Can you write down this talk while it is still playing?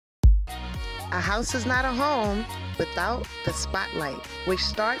A house is not a home without the spotlight, which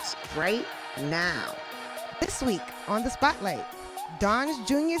starts right now. This week on the Spotlight, Don's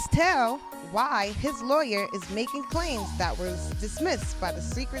Jr.'s tell why his lawyer is making claims that were dismissed by the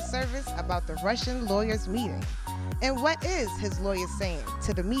Secret Service about the Russian lawyers' meeting. And what is his lawyer saying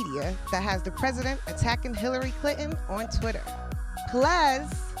to the media that has the president attacking Hillary Clinton on Twitter?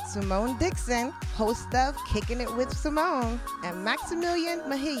 Plus, Simone Dixon, host of Kicking It with Simone, and Maximilian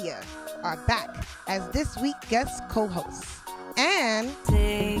Mejia are back as this week's guest co-hosts. And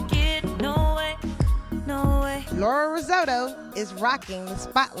Take it, no way, no way. Laura Rizzotto is rocking the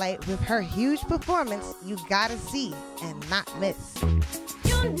spotlight with her huge performance you gotta see and not miss.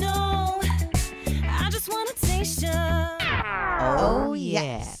 You know, I just want to taste ya. Oh,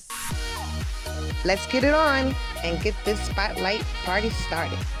 yes. Let's get it on and get this spotlight party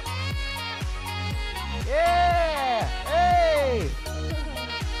started. Yeah! Hey!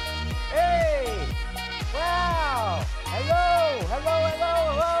 Hey! Wow! Hello! Hello, hello,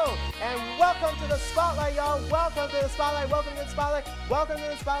 hello! And welcome to the Spotlight, y'all. Welcome to the Spotlight. Welcome to the Spotlight. Welcome to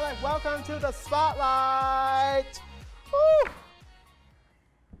the Spotlight. Welcome to the Spotlight. Woo!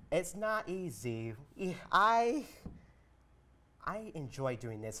 It's not easy. I enjoy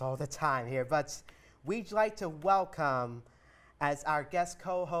doing this all the time here, but we'd like to welcome as our guest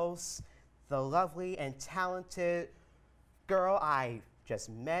co-host the lovely and talented girl I just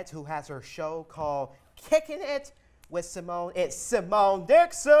met who has her show called Kicking It with Simone. It's Simone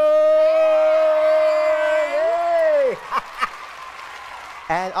Dixon! Yay!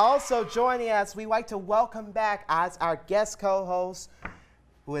 And also joining us, we like to welcome back as our guest co-host,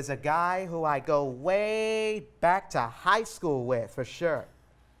 who is a guy who I go way back to high school with, for sure.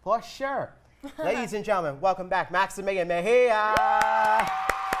 For sure. Ladies and gentlemen, welcome back, Maximilian Mejia.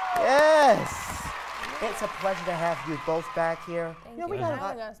 Yes. It's a pleasure to have you both back here. Thank you for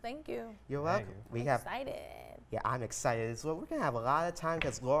having us. Thank you. You're welcome. I'm excited. Yeah, I'm excited as well. We're going to have a lot of time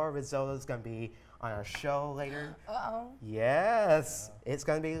because Laura Rizzotto is going to be on our show later. Uh-oh. Yes, it's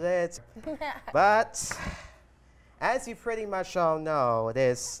going to be lit. But as you pretty much all know,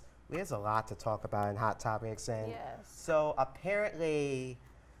 there's a lot to talk about in Hot Topics. And Yes. so apparently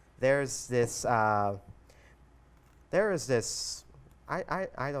there's this, I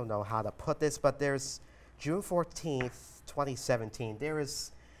don't know how to put this, but there's June 14th, 2017, there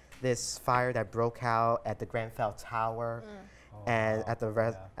was this fire that broke out at the Grenfell Tower and at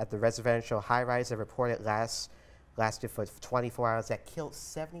the residential high-rise that reported lasted for 24 hours that killed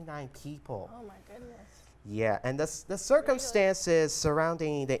 79 people. Oh my goodness. Yeah, and the circumstances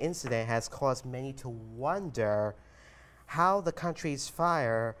surrounding the incident has caused many to wonder how the country's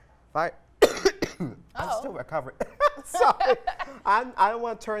fire I'm still recovering. Sorry. I don't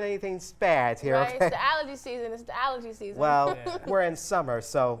want to turn anything bad here, Right, okay? it's the allergy season. It's the allergy season. Well, we're in summer,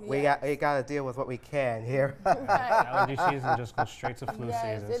 so we got to deal with what we can here. Allergy season just goes straight to flu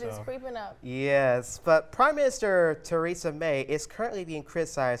yes, season. it is creeping up. Yes, but Prime Minister Theresa May is currently being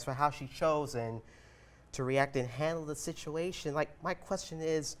criticized for how she's chosen to react and handle the situation. Like, my question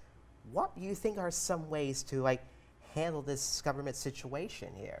is, what do you think are some ways to, like, handle this government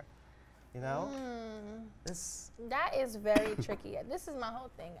situation here? You know? That is very tricky. This is my whole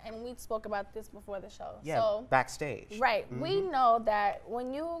thing, and we spoke about this before the show. Yeah, so, backstage. right. We know that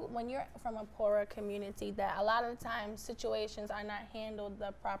when you're from a poorer community, that a lot of the times situations are not handled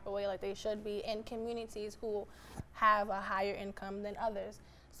the proper way like they should be in communities who have a higher income than others.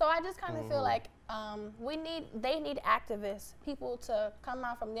 So I just kind of feel like they need activists, people to come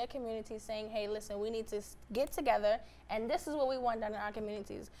out from their communities saying, hey, listen, we need to get together, and this is what we want done in our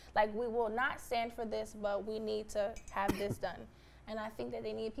communities. Like, we will not stand for this, but we need to have this done. And I think that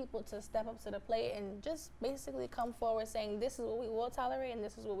they need people to step up to the plate and just basically come forward saying, this is what we will tolerate and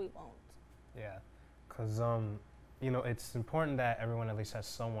this is what we won't. Yeah, because, you know, it's important that everyone at least has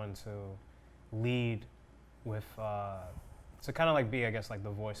someone to lead with, to kind of like be, I guess, like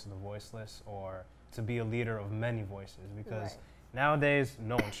the voice of the voiceless, or to be a leader of many voices, because nowadays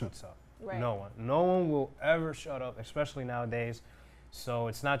no one shuts up. Right. No one will ever shut up, especially nowadays. So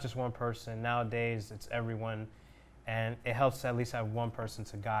it's not just one person. Nowadays it's everyone, and it helps to at least have one person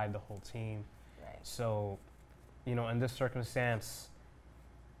to guide the whole team. Right. So, you know, in this circumstance,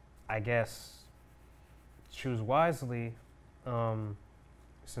 I guess choose wisely,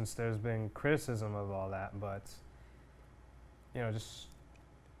 since there's been criticism of all that, but you know, just,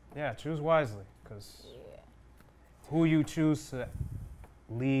 yeah, choose wisely, because who you choose to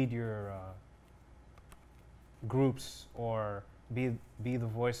lead your groups or be the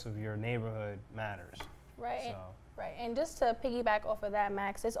voice of your neighborhood matters. Right. So. Right. And just to piggyback off of that,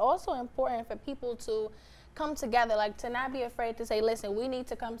 Max, it's also important for people to come together, like to not be afraid to say, listen, we need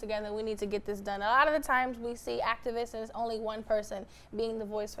to come together, we need to get this done. A lot of the times we see activists and it's only one person being the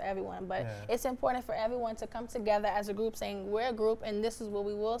voice for everyone, but it's important for everyone to come together as a group saying, we're a group and this is what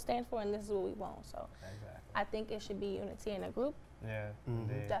we will stand for and this is what we won't. So I think it should be unity in a group. Yeah,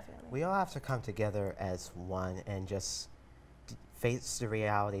 Definitely. We all have to come together as one and just face the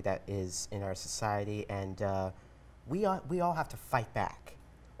reality that is in our society, and we all have to fight back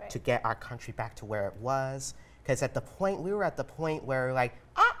to get our country back to where it was. Because we were at the point where like,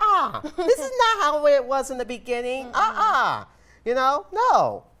 this is not how it was in the beginning. You know,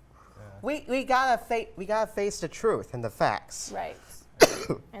 no. We gotta face the truth and the facts. Right.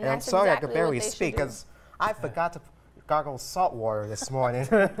 And I'm sorry I could barely speak because I forgot to gargle salt water this morning.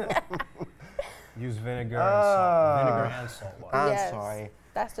 Use vinegar and salt water. I'm sorry.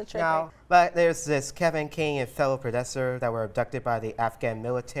 That's the trick. Now, but there's this Kevin King and fellow professor that were abducted by the Afghan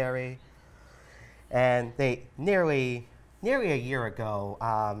military, and they nearly a year ago,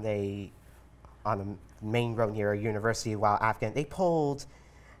 they on the main road near a university while Afghan, they pulled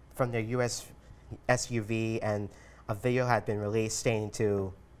from their U.S. SUV, and a video had been released stating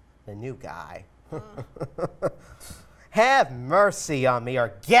to the new guy, "Have mercy on me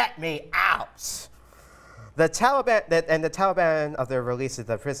or get me out." The Taliban of their release of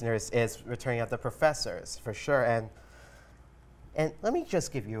the prisoners is returning of the professors for sure. And let me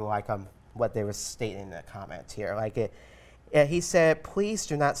just give you like what they were stating in the comments here. Like he said, "Please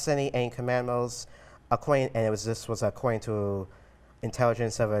do not send any commandos." This was according to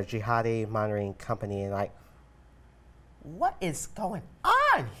intelligence of a jihadi monitoring company. And like, what is going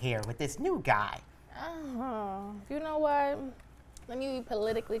on here with this new guy? You know what? Let me be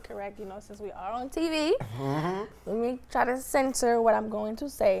politically correct, you know, since we are on TV. Let me try to censor what I'm going to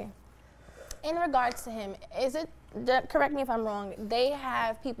say. In regards to him, is it, correct me if I'm wrong, they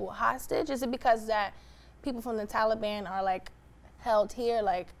have people hostage? Is it because that people from the Taliban are like held here,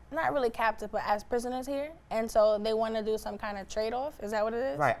 like not really captive, but as prisoners here? And so they want to do some kind of trade-off? Is that what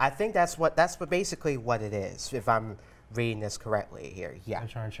it is? Right, I think that's basically what it is, if I'm reading this correctly here. Yeah. They're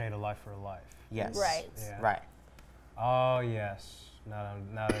trying to trade a life for a life. Yes. Right. Yeah. Right. Oh yes. Now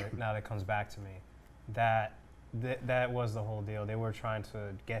that it comes back to me, that was the whole deal. They were trying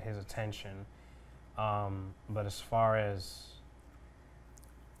to get his attention, but as far as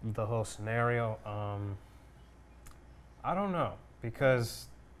the whole scenario, I don't know, because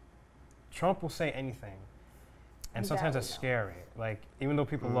Trump will say anything, and sometimes it's scary. Like, even though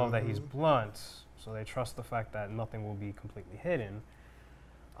people love that he's blunt, so they trust the fact that nothing will be completely hidden.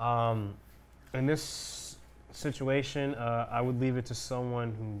 In this situation, I would leave it to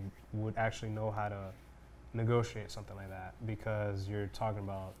someone who would actually know how to negotiate something like that, because you're talking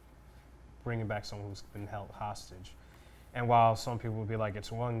about bringing back someone who's been held hostage. And while some people would be like,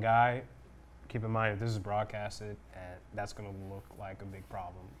 it's one guy, keep in mind if this is broadcasted, and that's going to look like a big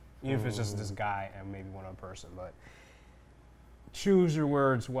problem, even if it's just this guy and maybe one other person. But choose your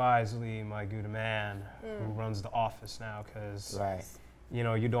words wisely, my good man who runs the office now, because you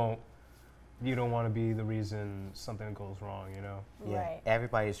know, you don't want to be the reason something goes wrong, you know? Yeah. Right.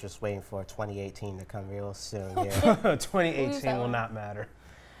 Everybody's just waiting for 2018 to come real soon. Yeah. 2018 will not matter.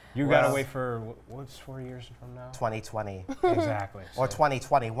 You gotta wait for what's 4 years from now? 2020. Exactly. Or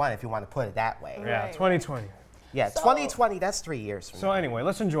 2021 if you want to put it that way. Yeah, 2020. Yeah, So- 2020, that's 3 years from So now. anyway,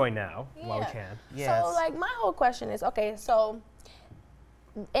 let's enjoy now while we can. Yes. So, like, my whole question is, okay, so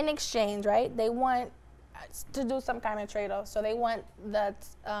in exchange, right, they want to do some kind of trade-off. So they want the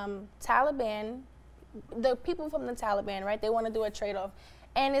Taliban, the people from the Taliban, right, they want to do a trade-off.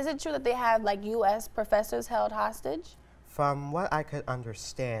 And is it true that they have, like, U.S. professors held hostage? From what I could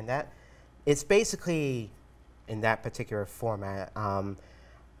understand, that it's basically in that particular format.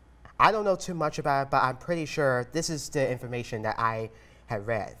 I don't know too much about it, but I'm pretty sure this is the information that I had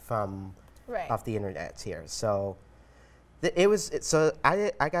read from off the internet here. So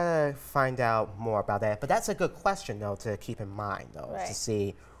I gotta find out more about that. But that's a good question though to keep in mind though, to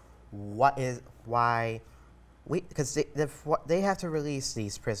see because they have to release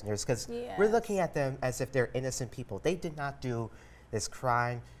these prisoners, because we're looking at them as if they're innocent people. They did not do this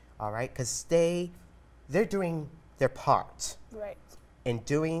crime, all right? Because they're doing their part in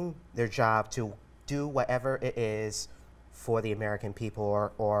doing their job to do whatever it is for the American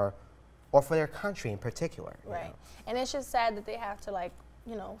people or for their country in particular. Right. You know? And it's just sad that they have to, like,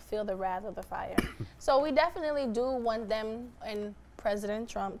 you know, feel the wrath of the fire. So we definitely do want them and President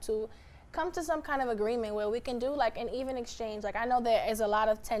Trump to come to some kind of agreement where we can do like an even exchange. Like I know there is a lot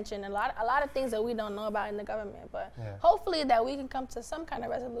of tension and a lot of things that we don't know about in the government, but hopefully that we can come to some kind of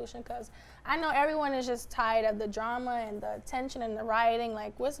resolution, because I know everyone is just tired of the drama and the tension and the rioting.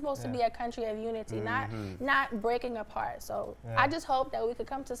 Like we're supposed to be a country of unity, not breaking apart. So I just hope that we could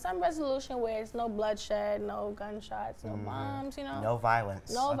come to some resolution where it's no bloodshed, no gunshots, no bombs, you know. No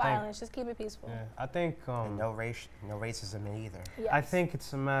violence. No violence, just keep it peaceful. Yeah, I think And no racism either. Yes. I think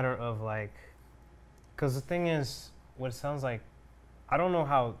it's a matter of like, because the thing is, what it sounds like, I don't know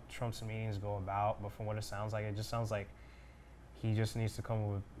how Trump's meetings go about, but from what it sounds like, it just sounds like he just needs to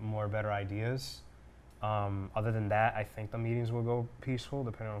come with more better ideas. Other than that, I think the meetings will go peaceful,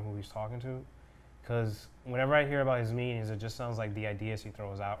 depending on who he's talking to. Because whenever I hear about his meetings, it just sounds like the ideas he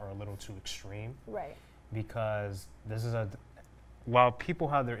throws out are a little too extreme. Right. Because this is while people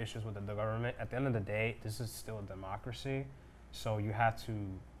have their issues with the government, at the end of the day, this is still a democracy. So you have to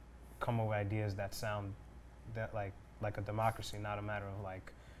come up with ideas that sound like a democracy, not a matter of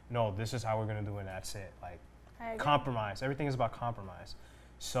like, no, this is how we're gonna do it and that's it. Like compromise. Everything is about compromise.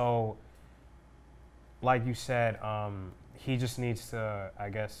 So like you said, he just needs to, I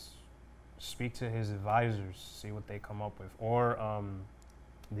guess, speak to his advisors, see what they come up with, or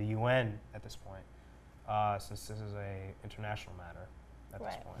the UN at this point, since this is a international matter at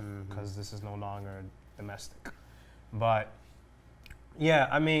this point, because this is no longer domestic. But yeah,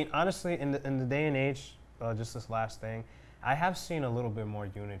 I mean, honestly, in the day and age, just this last thing, I have seen a little bit more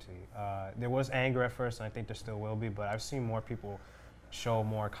unity. There was anger at first, and I think there still will be, but I've seen more people show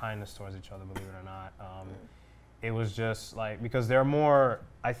more kindness towards each other, believe it or not. It was just like, because they're more,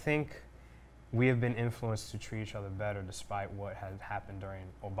 I think we have been influenced to treat each other better despite what had happened during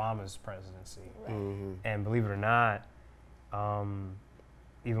Obama's presidency. And believe it or not,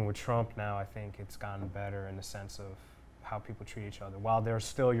 even with Trump now, I think it's gotten better in the sense of how people treat each other. While there's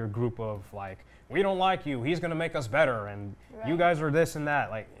still your group of like, we don't like you, he's gonna make us better, and you guys are this and that,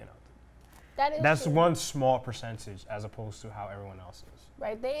 like, you know. That's true. One small percentage as opposed to how everyone else is.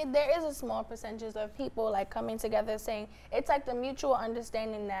 Right, there is a small percentage of people like coming together saying, it's like the mutual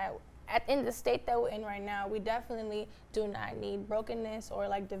understanding that in the state that we're in right now, we definitely do not need brokenness or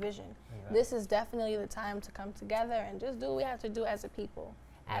like division. This is definitely the time to come together and just do what we have to do as a people,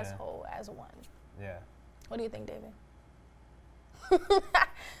 as whole, as one. Yeah. What do you think, David?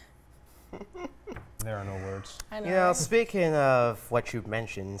 There are no words. I know. You know, speaking of what you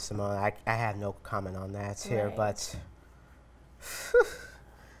mentioned, Simone, I have no comment on that here, but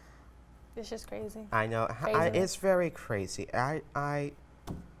it's just crazy. I know it's very crazy. You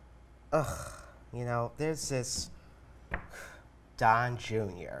know, there's this Don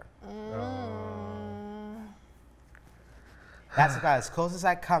Jr. That's about as close as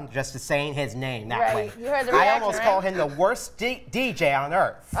I come just to saying his name that way. You heard the I reaction, almost call him the worst DJ on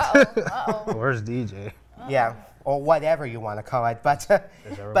earth. Worst DJ. Yeah, or whatever you want to call it. But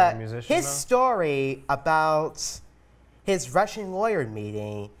his story about his Russian lawyer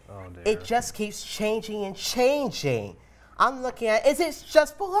meeting, it just keeps changing and changing. I'm looking at, is it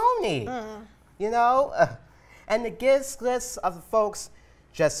just baloney? You know? And the guest list of the folks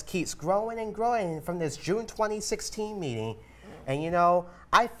just keeps growing and growing from this June 2016 meeting. And you know,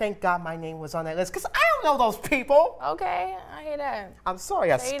 I thank God my name was on that list, because I don't know those people. Okay, I hear that. I'm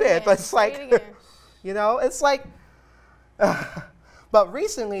sorry I spit, but it's like, you know, it's like, but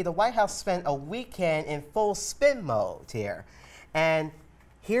recently the White House spent a weekend in full spin mode here. And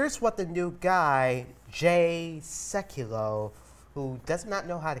here's what the new guy, Jay Sekulow, who does not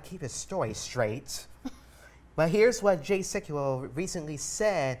know how to keep his story straight, but here's what Jay Sekulow recently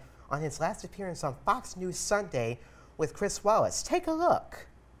said on his last appearance on Fox News Sunday with Chris Wallace. Take a look.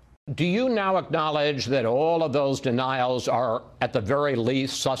 Do you now acknowledge that all of those denials are, at the very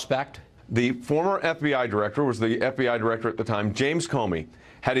least, suspect? The former FBI director, was the FBI director at the time, James Comey,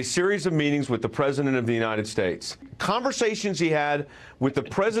 had a series of meetings with the President of the United States. Conversations he had with the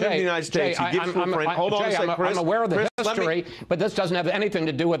President of the United States. He gives to a friend. Hold on a second, Chris. I'm aware of the Chris, history, but this doesn't have anything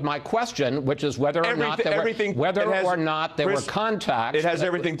to do with my question, which is whether or not there were contacts. It has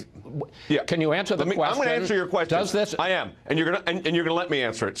everything. Yeah. Can you answer the question? I'm going to answer your question. Does this? I am, and you're going to let me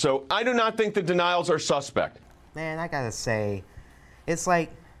answer it. So I do not think the denials are suspect. Man, I gotta say, it's like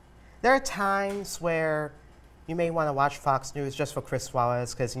there are times where you may want to watch Fox News just for Chris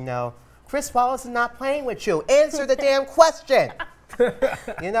Wallace, because, you know, Chris Wallace is not playing with you. Answer the damn question.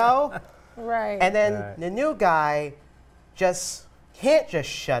 You know? Right. And then the new guy just can't just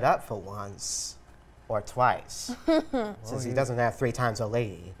shut up for once. or twice, since he doesn't have 3 times a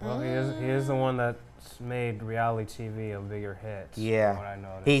lady. Well, he is the one that's made reality TV a bigger hit. Yeah, what I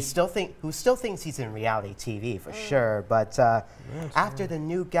noticed. Who still thinks he's in reality TV for sure. But after the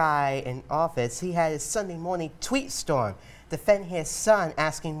new guy in office, he had his Sunday morning tweet storm defending his son,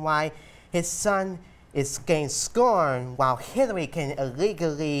 asking why his son is getting scorned while Hillary can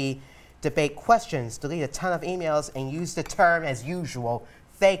illegally debate questions, delete a ton of emails, and use the term, as usual,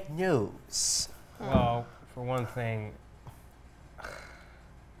 fake news. Well, for one thing,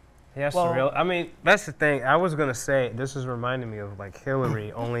 he has to I mean, that's the thing. I was gonna say this is reminding me of like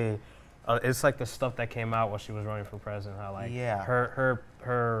Hillary. Only, it's like the stuff that came out while she was running for president. How like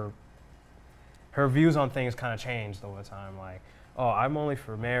her views on things kind of changed over time. Like, oh, I'm only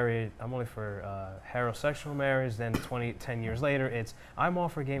for heterosexual marriage. Then 10 years later, it's I'm all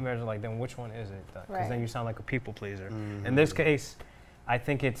for gay marriage. Like, then which one is it? Because then you sound like a people pleaser. In this case, I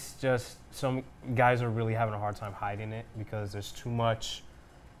think it's just some guys are really having a hard time hiding it because there's too much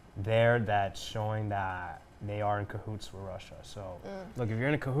there that's showing that they are in cahoots with Russia. So, look, if you're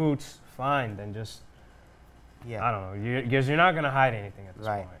in cahoots, fine, then just, I don't know, because you're not going to hide anything at this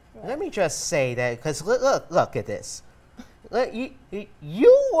point. Let me just say that, because look at this. Look, you,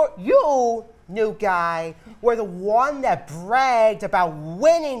 new guy, were the one that bragged about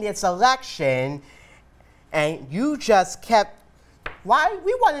winning this election, and you just kept, we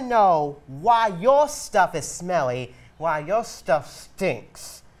want to know why your stuff is smelly, why your stuff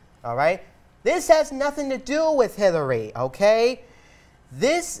stinks. All right? This has nothing to do with Hillary, okay?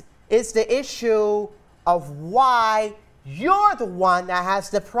 This is the issue of why you're the one that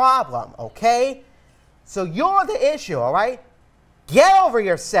has the problem, okay? So you're the issue, all right? Get over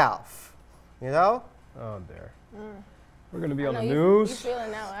yourself, you know? Oh, dear. We're going to be on the news. You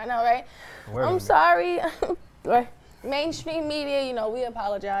feeling that one, I know, right? I'm sorry. Mainstream media, you know, we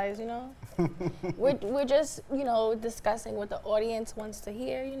apologize, you know? we're just, you know, discussing what the audience wants to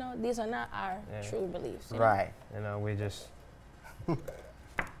hear, you know? These are not our true beliefs. Right. You know, we just... I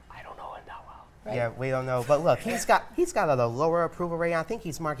don't know it that well. Right? Yeah, we don't know. But look, he's got a lower approval rating. I think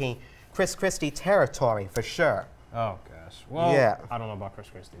he's marking Chris Christie territory for sure. Oh, gosh. Well, I don't know about Chris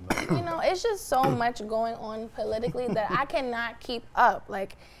Christie, but... You know, it's just so much going on politically that I cannot keep up.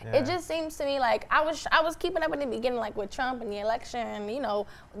 Like, it just seems to me like I was keeping up in the beginning, like with Trump and the election, you know,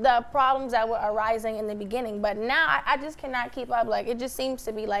 the problems that were arising in the beginning. But now I just cannot keep up. Like, it just seems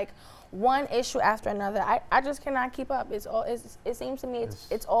to be like one issue after another. I just cannot keep up. It seems to me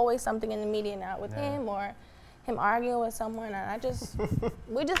it's always something in the media now with him or him arguing with someone. And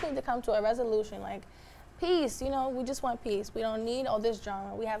we just need to come to a resolution. Like, peace, you know, we just want peace. We don't need all this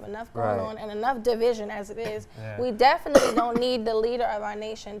drama. We have enough going on and enough division as it is. We definitely don't need the leader of our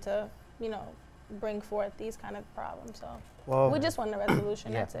nation to, you know, bring forth these kind of problems. So we just want a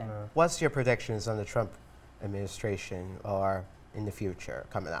resolution, that's it. What's your predictions on the Trump administration or in the future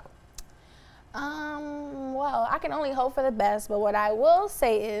coming out? Well, I can only hope for the best, but what I will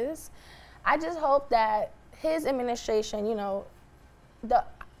say is I just hope that his administration, you know,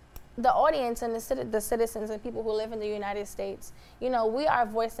 the audience and the citizens and people who live in the United States, you know, we are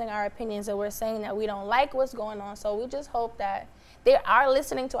voicing our opinions and we're saying that we don't like what's going on. So we just hope that they are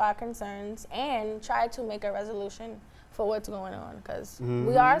listening to our concerns and try to make a resolution for what's going on, because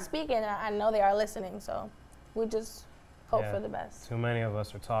we are speaking and I know they are listening. So we just hope for the best. Too many of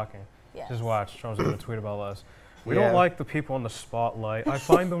us are talking. Yes. Just watch. Trump's going to tweet about us. We don't like the people on the spotlight. I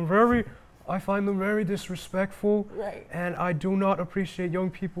find them very disrespectful, and I do not appreciate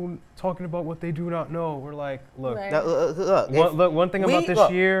young people talking about what they do not know. We're like, look, one thing about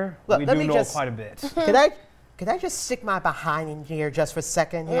this year, we do know quite a bit. Could I just stick my behind in here just for a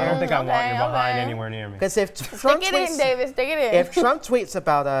second here? I don't think I want your behind anywhere near me. Because if Trump stick it in, David, stick it in. If Trump tweets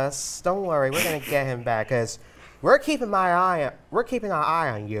about us, don't worry, we're gonna get him back. Because we're keeping our eye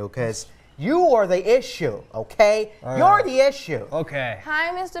on you. Because you are the issue, okay? You're the issue. Okay.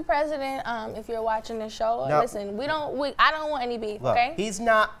 Hi, Mr. President. If you're watching the show, listen, I don't want any beef, Look, okay? he's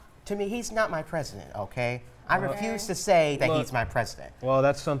not my president, okay? I refuse to say that he's my president. Well,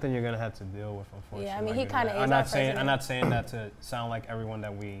 that's something you're gonna have to deal with, unfortunately. Yeah, I mean, he kind of is I'm not saying that to sound like everyone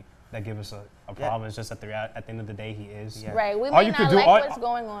that give us a problem. It's just at the end of the day, he is. Yeah. Right. We may not like what's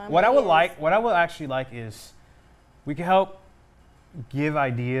going on. What I would actually like is we can help give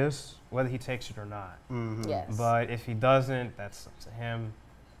ideas, whether he takes it or not. Yes. But if he doesn't, that's up to him.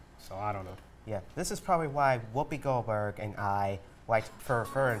 So I don't know. Yeah. This is probably why Whoopi Goldberg and I like to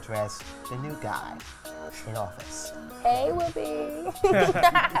refer to as the new guy in office. Hey, Whoopi.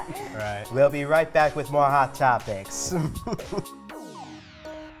 Right. We'll be right back with more hot topics.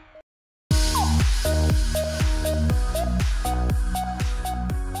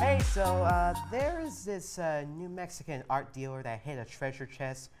 Hey, so So there is this New Mexican art dealer that hid a treasure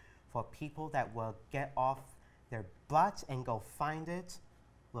chest for people that will get off their butt and go find it.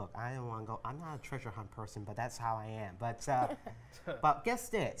 Look, I don't want to go. I'm not a treasure hunt person, but that's how I am. But guess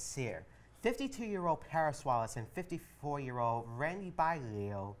this here: 52-year-old Paris Wallace and 54-year-old Randy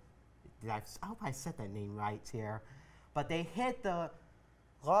Bailio. I hope I said that name right here. But they hid the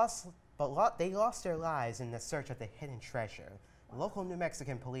they lost their lives in the search of the hidden treasure. Local New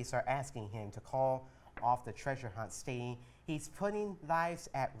Mexican police are asking him to call off the treasure hunt, stating he's putting lives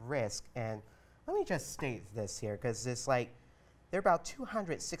at risk. And let me just state this here, because it's like there are about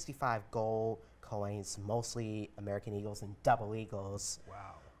 265 gold coins, mostly American Eagles and double eagles.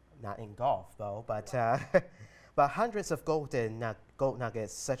 Wow. Not in golf though, but but hundreds of gold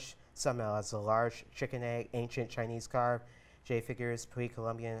nuggets, such some as a large chicken egg, ancient Chinese carved jade figures,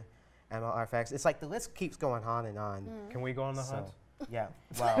 pre-Columbian animal artifacts. It's like the list keeps going on and on. Can we go on the hunt? Yeah.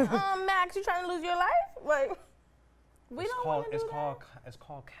 Well. Max, you trying to lose your life? Like, we don't want to do that. It's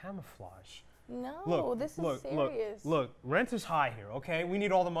called camouflage. No, this is serious. Look, rent is high here, okay? We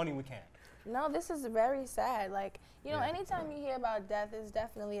need all the money we can. No, this is very sad. Like, you know, anytime you hear about death, it's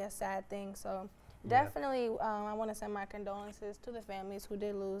definitely a sad thing. So, definitely, I want to send my condolences to the families who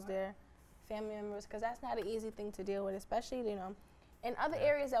did lose their family members, because that's not an easy thing to deal with, especially, you know, in other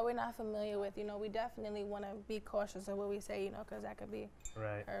areas that we're not familiar with. You know, we definitely want to be cautious of what we say, you know, because that could be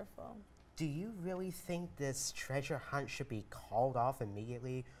hurtful. Do you really think this treasure hunt should be called off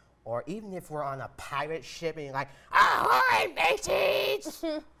immediately? Or even if we're on a pirate ship and you're like, ahoy, mateys!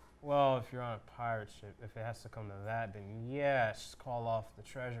 Well, if you're on a pirate ship, if it has to come to that, then yes, call off the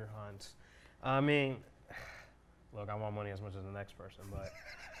treasure hunt. I mean, look, I want money as much as the next person, but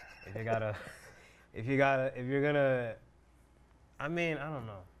if you're gonna, I mean, I don't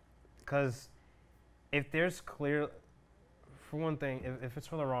know. Because if there's clear, for one thing, if it's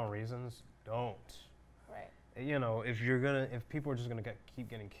for the wrong reasons, don't. Right. You know, if people are just gonna keep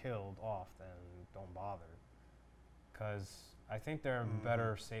getting killed off, then don't bother. Because I think there are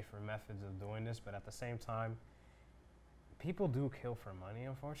better, safer methods of doing this, but at the same time, people do kill for money,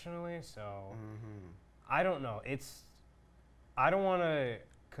 unfortunately. So I don't know. I don't want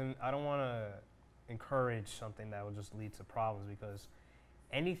to encourage something that will just lead to problems, because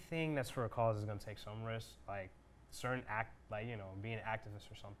anything that's for a cause is going to take some risk. Like you know, being an activist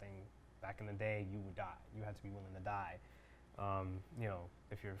or something. Back in the day, you would die. You had to be willing to die. You know,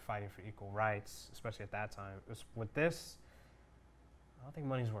 if you're fighting for equal rights, especially at that time. With this, I don't think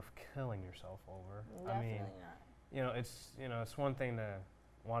money's worth killing yourself over. Definitely not. It's one thing to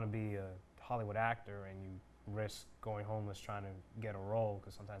want to be a Hollywood actor and you risk going homeless trying to get a role,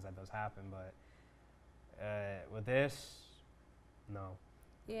 because sometimes that does happen. But with this, no.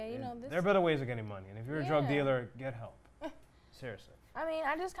 Yeah, you know, there are better ways of getting money, and if you're a drug dealer, get help. Seriously. I mean,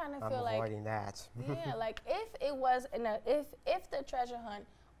 I just kind of feel like avoiding that. Yeah, like if it was if the treasure hunt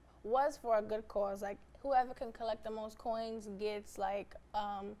was for a good cause, like whoever can collect the most coins gets like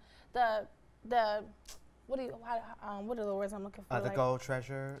the what are the words I'm looking for? The gold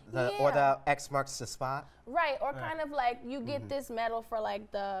treasure, or the X marks the spot. Right, or kind of like you get this medal for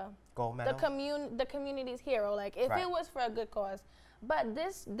like the gold medal, the community's hero. Like if it was for a good cause, but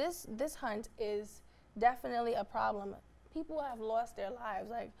this hunt is definitely a problem. People have lost their lives.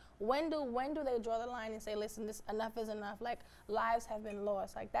 Like when do they draw the line and say, listen, this enough is enough? Like lives have been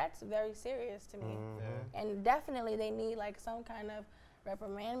lost. Like that's very serious to me. And definitely they need like some kind of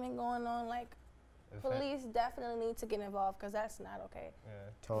reprimandment going on. Like police definitely need to get involved, because that's not okay.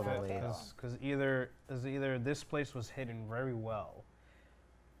 Yeah, totally. Because either this place was hidden very well,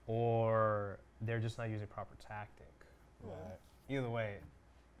 or they're just not using proper tactic. Either way,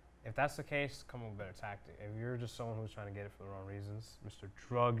 if that's the case, come up with a better tactic. If you're just someone who's trying to get it for the wrong reasons, Mr.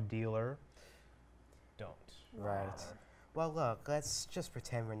 Drug Dealer, don't. Right. Well, look, let's just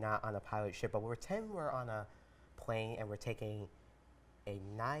pretend we're not on a pilot ship, but pretend we're on a plane and we're taking a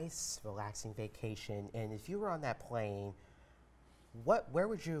nice, relaxing vacation. And if you were on that plane, where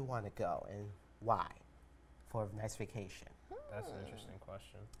would you want to go and why for a nice vacation? That's an interesting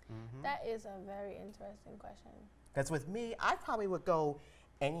question. That is a very interesting question. Because with me, I probably would go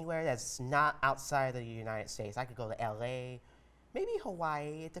anywhere that's not outside of the United States. I could go to LA, maybe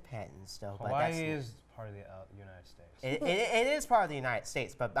Hawaii. It depends, though. Hawaii is part of the United States. It is part of the United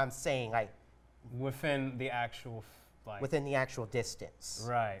States, but I'm saying like within the actual within the actual distance.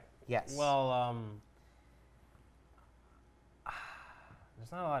 Right. Yes. Well,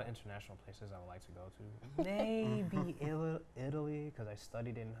 there's not a lot of international places I would like to go to. Maybe Italy, because I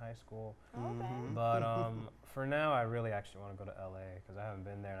studied it in high school. Okay. But for now, I really actually want to go to LA, because I haven't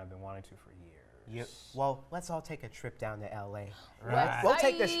been there and I've been wanting to for years. Well, let's all take a trip down to LA. Right. We'll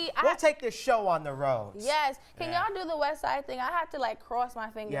take this show on the road. Yes. Can y'all do the West Side thing? I have to like cross my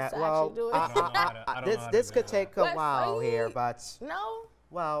fingers to actually do it. This could take a while here, but no.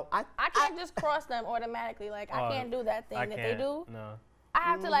 Well, I can't just cross them automatically. Like I can't do that thing that they do. No. I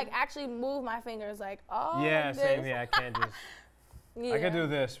have to like actually move my fingers. Like yeah, same here. I can't just. I can do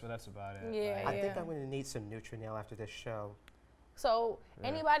this, but that's about it. Yeah. I think I'm gonna need some Nutrinel after this show. So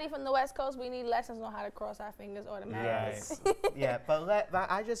anybody from the West Coast, we need lessons on how to cross our fingers automatically. Yes.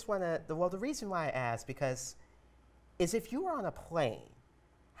 but I just want to. Well, the reason why I asked because is if you were on a plane,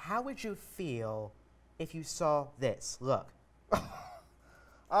 how would you feel if you saw this? Look.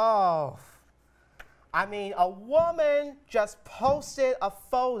 Oh. I mean, a woman just posted a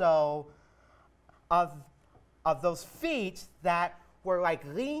photo of those feet that were like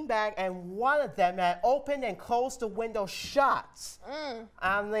leaned back, and one of them had opened and closed the window shut.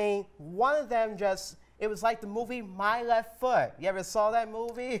 I mean, one of them it was like the movie My Left Foot. You ever saw that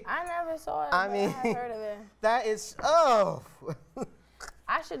movie? I never saw it. I mean, I heard of it. That is,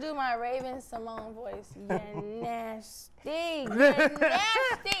 I should do my Raven Simone voice. You're nasty. You're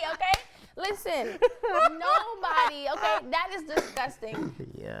nasty, okay? Listen, nobody, okay? That is disgusting.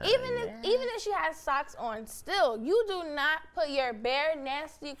 Yeah. Even if she has socks on, still, you do not put your bare,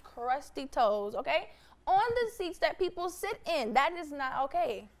 nasty, crusty toes, okay, on the seats that people sit in. That is not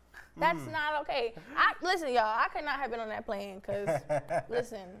okay. That's not okay. Listen, y'all, I could not have been on that plane because,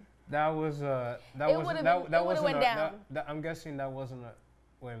 listen. That was that wasn't went down. I'm guessing that wasn't a.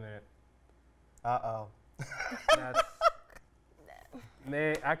 Wait a minute. Uh-oh.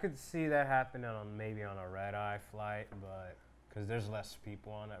 I could see that happening maybe on a red-eye flight, but because there's less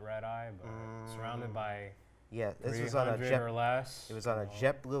people on that red-eye, but surrounded by this was on a jet or less. It was on a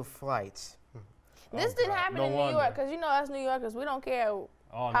JetBlue flight. This didn't happen in New York because you know us New Yorkers, we don't care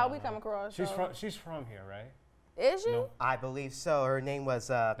how we come across. She's from here, right? Is she? No. I believe so. Her name was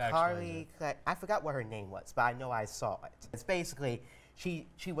Carly. I forgot what her name was, but I know I saw it. It's basically she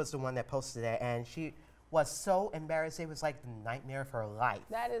was the one that posted it, and she was so embarrassed. It was like the nightmare of her life.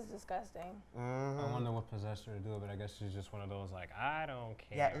 That is disgusting. I wonder what possessed her to do it, but I guess she's just one of those like, I don't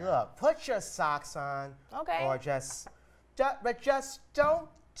care. Yeah, look, put your socks on. Okay. Or just don't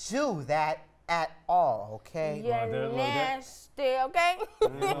do that at all, okay? You're nasty, okay? You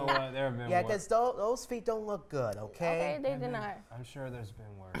know what? There have been because those feet don't look good, okay? Okay, they did not. I'm sure there's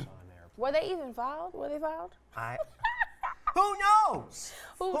been worse on there. Were they even filed? Were they filed? Who knows?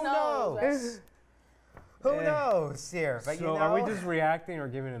 Who knows? Who knows here? But so are we just reacting or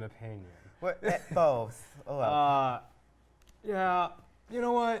giving an opinion? Both. Yeah, you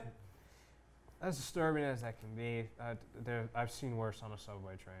know what? As disturbing as that can be, I've seen worse on a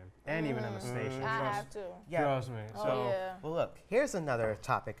subway train and even in the station. I have too. Trust me. Well, look, here's another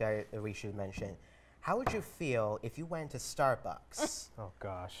topic that we should mention. How would you feel if you went to Starbucks? Oh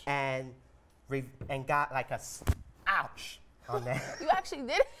gosh. And got like ouch on that. You actually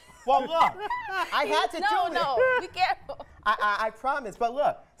did it? Well, look, I had to do it. No, be careful. I promise. But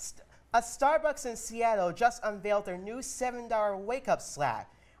look, a Starbucks in Seattle just unveiled their new $7 wake-up slab.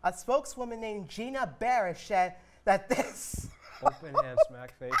 A spokeswoman named Gina Barish said that this open hand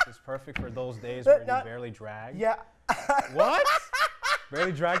smack face is perfect for those days where you barely drag. Yeah. What?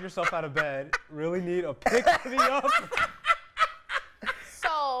 Barely drag yourself out of bed. Really need a pick me up.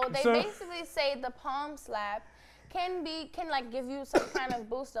 So they basically say the palm slap can like give you some kind of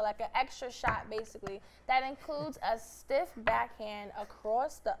booster, like an extra shot basically, that includes a stiff backhand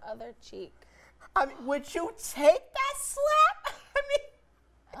across the other cheek. I mean, would you take that slap?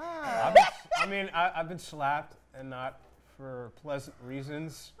 I've been slapped and not for pleasant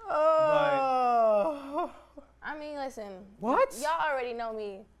reasons. Oh. I mean, listen. What? Y'all already know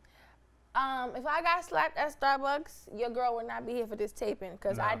me. If I got slapped at Starbucks, your girl would not be here for this taping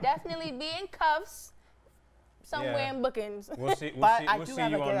because I definitely be in cuffs somewhere in bookings. We'll see. I we'll do see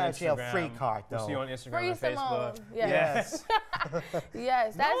have you a on get out of jail Instagram. free card though. We'll see you on Instagram Free and Facebook. Simone. Yes.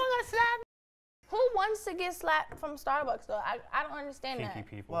 Yes. No one gonna slap me. Who wants to get slapped from Starbucks though? I don't understand Kinky that.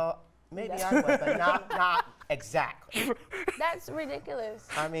 people. Well, maybe I would, but not exactly. That's ridiculous.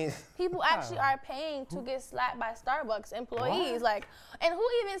 I mean, people actually are paying to get slapped by Starbucks employees. Like, and who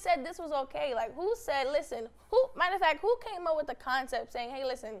even said this was okay? Like, who said, listen, matter of fact, who came up with the concept saying, hey,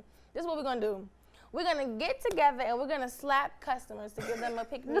 listen, this is what we're gonna do. We're gonna get together and we're gonna slap customers to give them a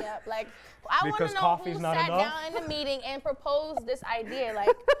pick me up. Like, I want to know who sat down in the meeting and proposed this idea. Like,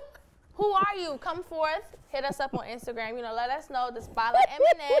 Who are you? Come forth. Hit us up on Instagram. You know, let us know the Spotlight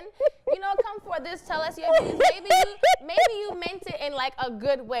MNN. You know, come forth. Just tell us your views. Maybe you meant it in like a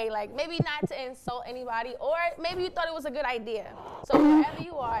good way. Like maybe not to insult anybody, or maybe you thought it was a good idea. So wherever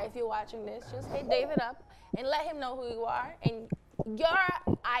you are, if you're watching this, just hit David up and let him know who you are and your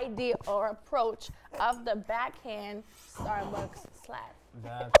idea or approach of the backhand Starbucks slap.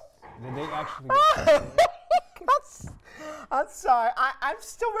 Did they actually get I'm sorry. I'm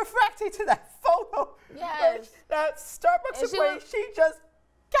still refracting to that photo. Yes. That Starbucks way she just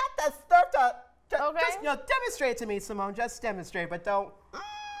got that stuff to Okay. just, demonstrate to me, Simone. Just demonstrate, but don't.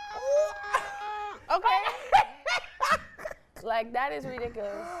 Okay. Like, that is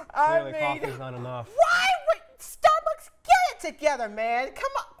ridiculous. Clearly, coffee's not enough. Why would Starbucks get it together, man?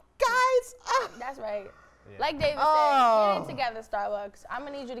 Come on, guys. That's right. Yeah. Like David said, get it together, Starbucks. I'm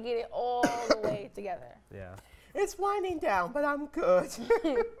going to need you to get it all the way together. Yeah. It's winding down, but I'm good.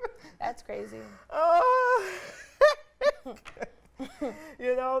 That's crazy.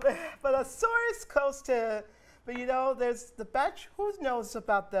 But a source close to, there's the who knows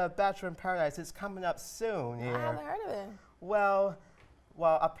about the Bachelor in Paradise? It's coming up soon. I haven't heard of it. Well,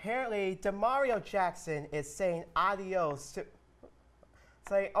 apparently Demario Jackson is saying adios to,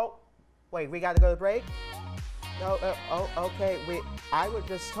 wait, we got to go to break? Okay, I was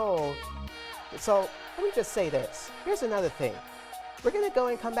just told, so let me just say this. Here's another thing. We're going to go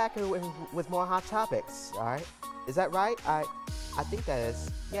and come back with more hot topics, all right? Is that right? I think that is.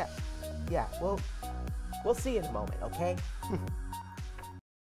 Yeah. We'll see in a moment, okay?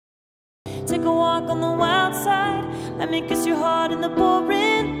 Take a walk on the wild side. Let me kiss your heart in the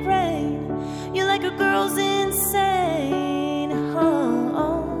pouring rain. You're like a girl's insane.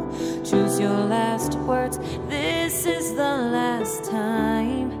 Choose your last words. This is the last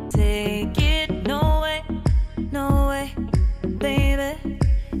time. Take it, no way, baby.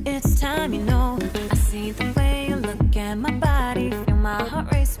 It's time, I see the way you look at my body. Feel my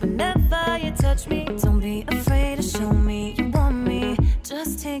heart race whenever you touch me. Don't be afraid to show me you want me.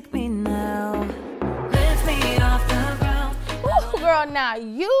 Just take me now. Lift me off the ground. Ooh, girl, now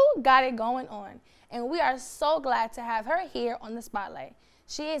you got it going on. And we are so glad to have her here on the Spotlight.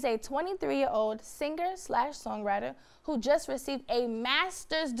 She is a 23-year-old singer/songwriter who just received a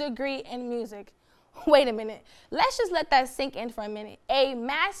master's degree in music. Wait a minute. Let's just let that sink in for a minute. A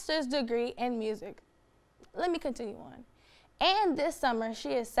master's degree in music. Let me continue on. And this summer,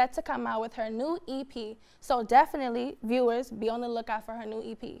 she is set to come out with her new EP. So definitely, viewers, be on the lookout for her new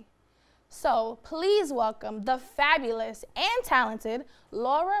EP. So please welcome the fabulous and talented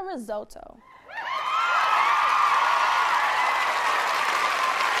Laura Rizzotto.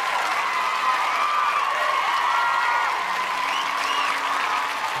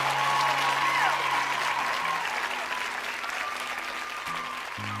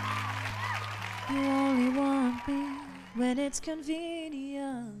 You only want me when it's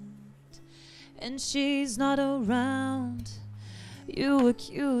convenient, and she's not around. You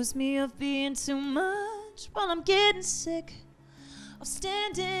accuse me of being too much while I'm getting sick of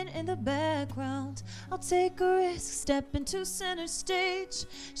standing in the background. I'll take a risk, step into center stage.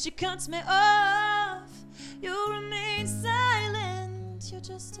 She cuts me off, you remain silent. You're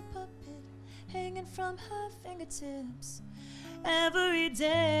just a puppet hanging from her fingertips. Every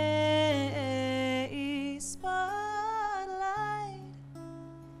day, spotlight.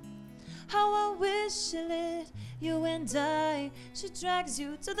 How I wish she lit you and I. She drags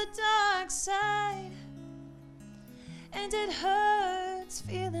you to the dark side, and it hurts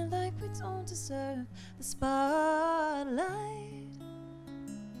feeling like we don't deserve the spotlight.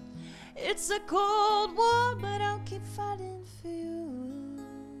 It's a cold war, but I'll keep fighting for you.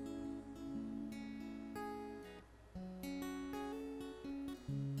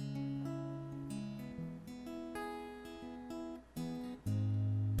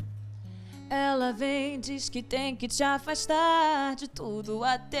 Ela vem, diz que tem que te afastar de tudo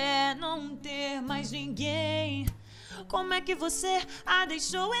até não ter mais ninguém. Como é que você a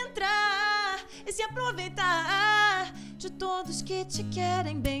deixou entrar e se aproveitar de todos que te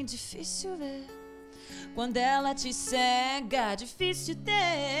querem? Bem difícil ver quando ela te cega, difícil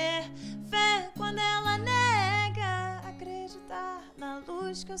ter fé quando ela nega acreditar na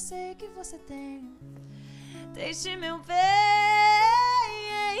luz que eu sei que você tem. Deixe-me eu ver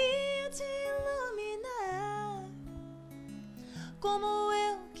e te iluminar como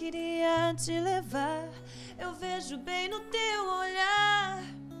eu queria te levar. Eu vejo bem no teu olhar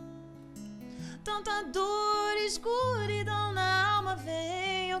tanta dor e escuridão na alma.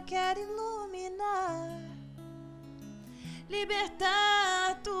 Vem, eu quero iluminar,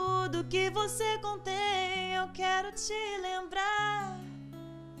 libertar tudo que você contém. Eu quero te lembrar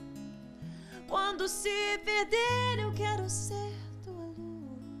Quando se perder, eu quero ser tua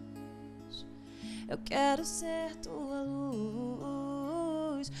luz. Eu quero ser tua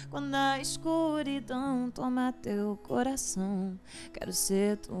luz. Quando a escuridão toma teu coração, quero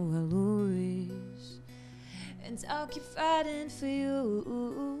ser tua luz. And I'll keep fighting for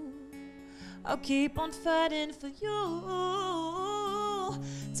you. I'll keep on fighting for you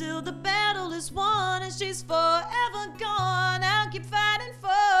till the battle is won and she's forever gone. I'll keep fighting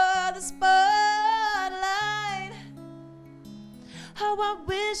for the spotlight. How I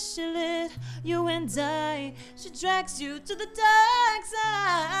wish you lit you and I. She drags you to the dark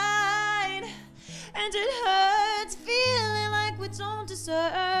side, and it hurts feeling like we don't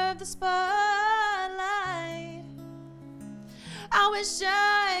deserve the spotlight. I wish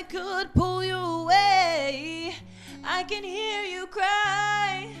I could pull you away. I can hear you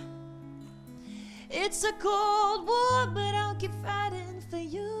cry. It's a cold war, but I'll keep fighting for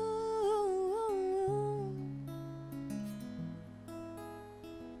you.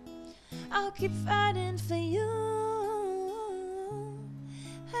 I'll keep fighting for you.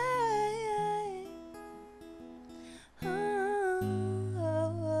 Hey, hey. Oh,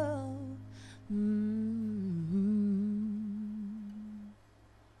 oh, oh.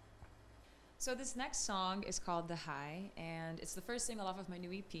 So this next song is called The High, and it's the first single off of my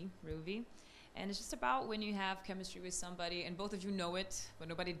new EP, Ruby. And it's just about when you have chemistry with somebody and both of you know it, but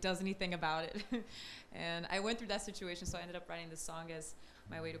nobody does anything about it. And I went through that situation, so I ended up writing this song as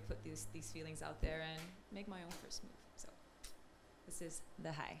my way to put these feelings out there and make my own first move. So this is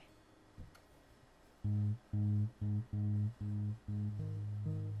The High.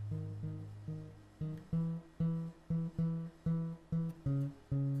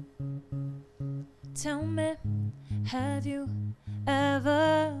 Tell me, have you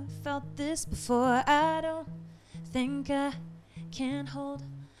ever felt this before? I don't think I can hold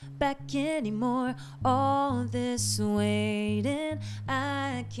back anymore. All this waiting,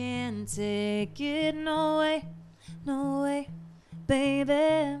 I can't take it. No way, no way,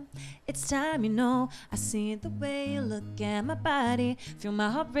 baby. It's time, you know. I see the way you look at my body, feel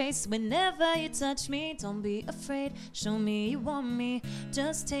my heart race whenever you touch me. Don't be afraid, show me you want me.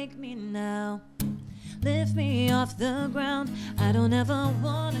 Just take me now. Lift me off the ground. I don't ever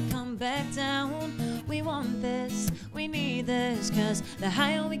wanna come back down. We want this, we need this, 'cause the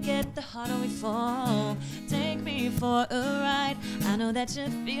higher we get, the harder we fall. Take me for a ride. I know that you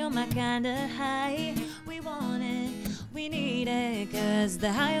feel my kind of high. We want it, we need it, 'cause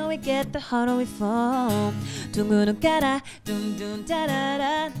the higher we get, the harder we fall. Dum gara, dum dum da da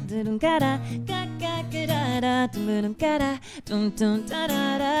da, dum gara, ga ga ga da da, dum gara, dum dum da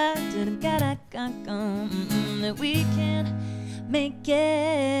da da, dum gara ga ga. We can make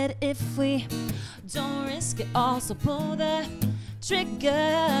it if we don't risk it all. So pull the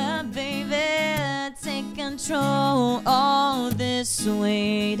trigger, baby. Take control. All this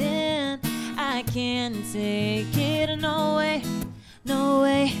waiting, I can't take it. No way, no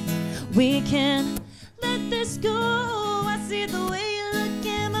way. We can let this go. I see the way you look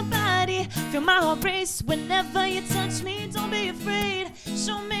at my body, feel my heart race whenever you touch me. Don't be afraid,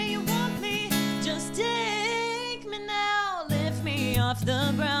 show me you want me. Just take me now, lift me off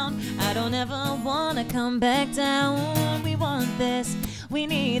the ground. I don't ever wanna come back down. We want this, we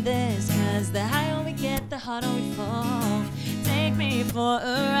need this, 'cause the higher we get, the harder we fall. Take me for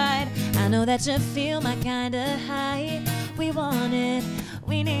a ride. I know that you feel my kind of high. We want it,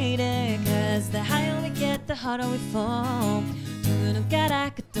 we need it, 'cause the higher we get, the harder we fall.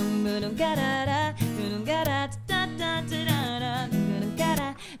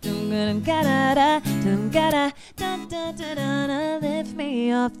 Lift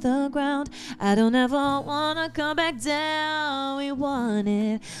me off the ground. I don't ever wanna come back down. We want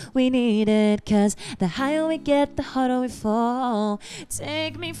it, we need it, 'cause the higher we get, the harder we fall.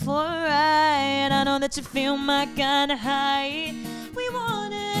 Take me for a ride. I know that you feel my kind of high. We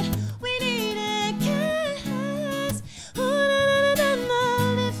want it, we need it, 'cause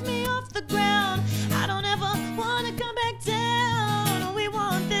lift me off the ground. I don't ever wanna come back down. We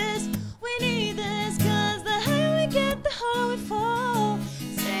want this, we need this, 'cause the higher we get, the harder we fall.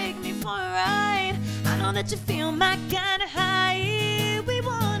 Take me for a ride. I know that you feel my kind of high. We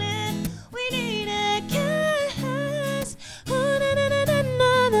want it, we need it, 'cause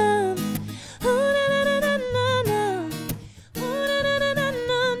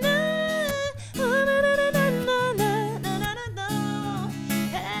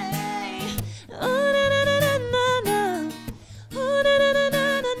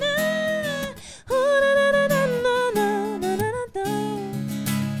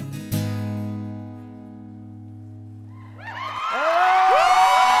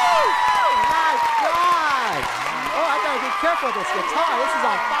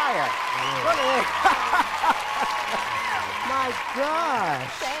on fire. Look at this. My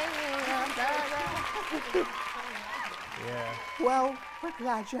gosh. Yeah. Well, we're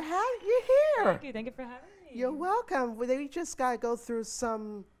glad you're here. Thank you for having me. You're welcome. We just got to go through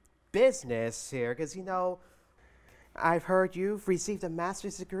some business here because, you know, I've heard you've received a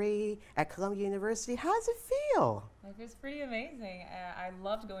master's degree at Columbia University. How does it feel? It was pretty amazing. I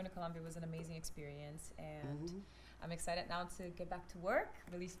loved going to Columbia. It was an amazing experience. And I'm excited now to get back to work,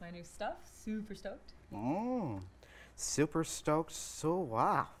 release my new stuff. Super stoked. Super stoked. So,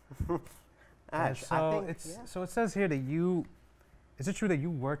 wow. Ash, so, so it says here that is it true that you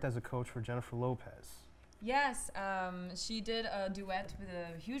worked as a coach for Jennifer Lopez? Yes, she did a duet with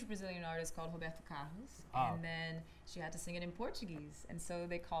a huge Brazilian artist called Roberto Carlos, and then she had to sing it in Portuguese. And so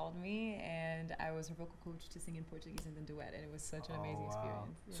they called me, and I was her vocal coach to sing in Portuguese in the duet, and it was such an amazing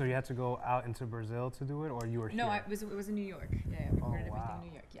experience. Yeah. So you had to go out into Brazil to do it, or you were here? No, it was in New York. Yeah, we recorded everything in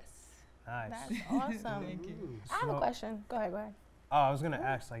New York. Yes. Nice. That's awesome. Thank you. I have a question. Go ahead. Oh, I was gonna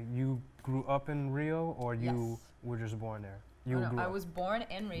ask, like, you grew up in Rio, or you were just born there? I was born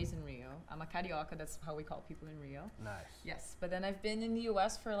and raised in Rio. I'm a carioca, that's how we call people in Rio. Nice. Yes, but then I've been in the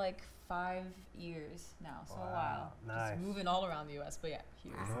U.S. for like 5 years now, so a while. Nice. Just moving all around the U.S., but yeah,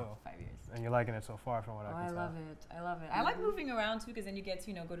 here, so 5 years. And you're liking it so far from what I can tell. I love it. I love it. I like moving around too, because then you get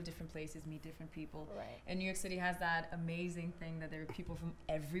to, go to different places, meet different people. Right. And New York City has that amazing thing that there are people from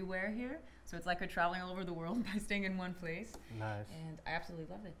everywhere here. So it's like you're traveling all over the world by staying in one place. Nice. And I absolutely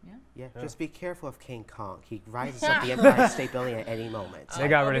love it, Yeah, just be careful of King Kong. He rises up the Empire State Building at any moment. They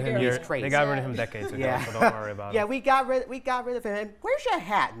got rid of him. He's crazy. They got rid of him decades ago, so don't worry about it. Yeah, we got rid of him. And where's your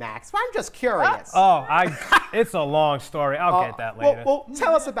hat, Max? I'm just curious. It's a long story. I'll get that later. Well,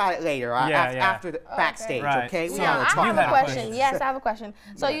 tell us about it later after the backstage, okay? So I have a question. Yes, I have a question.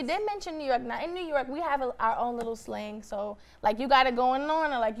 So you did mention New York. Now in New York, we have our own little slang. So like you got it going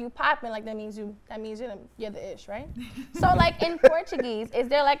on, or like you popping, like that means you're the ish, right? So like in Portuguese, is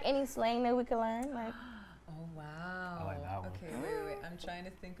there like any slang that we can learn? Like, oh wow. I like that one. Okay, wait. I'm trying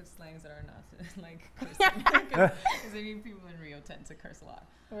to think of slangs that are not like cursing, because I mean people in Rio tend to curse a lot.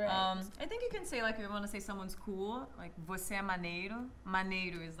 Right. I think you can say, like, if you want to say someone's cool, like você é maneiro.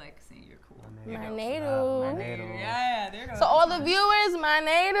 Maneiro is like saying you're cool. Maneiro. Maneiro. Yeah, there you go. So all the viewers,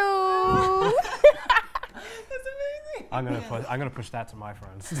 maneiro. That's amazing. I'm gonna push that to my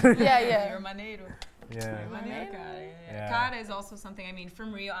friends. Yeah. You're maneiro. Yeah. Maneiro, cara. Cara is also something. I mean,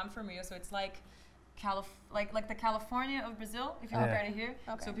 from Rio. I'm from Rio, so it's like like the California of Brazil, if you compare it here.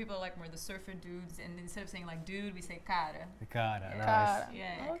 Okay. So people are like more the surfer dudes, and instead of saying like dude, we say cara. Cara, nice.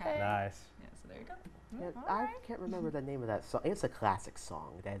 Cara. Nice. Yeah, so there you go. Yeah, I can't remember the name of that song. It's a classic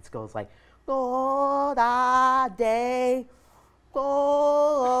song that goes like, Toda day,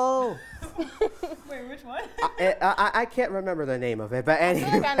 go. Wait, which one? I can't remember the name of it, but anyway.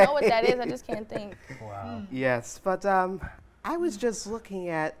 I feel like I know what that is. I just can't think. Wow. Yes, but I was just looking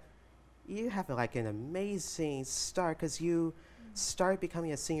at, you have like an amazing start because you started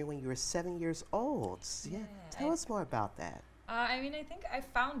becoming a singer when you were 7 years old. Yeah. Tell us more about that. I mean, I think I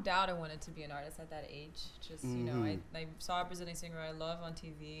found out I wanted to be an artist at that age. Just, I saw a Brazilian singer I love on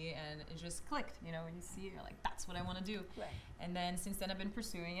TV, and it just clicked. When you see it, you're like, that's what I want to do. Right. And then since then, I've been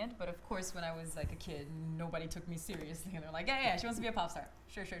pursuing it. But of course, when I was like a kid, nobody took me seriously. And they're like, yeah, she wants to be a pop star.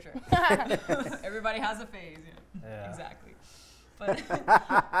 Sure. Everybody has a phase. Yeah. Exactly.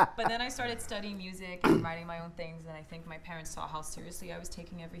 But then I started studying music and writing my own things, and I think my parents saw how seriously I was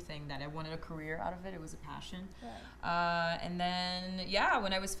taking everything, that I wanted a career out of it. It was a passion. Right. And then,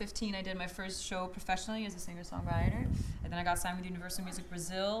 when I was 15, I did my first show professionally as a singer-songwriter, and then I got signed with Universal Music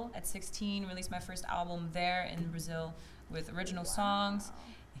Brazil. At 16, released my first album there in Brazil with original songs.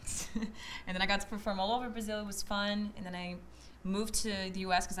 And then I got to perform all over Brazil. It was fun. And then I moved to the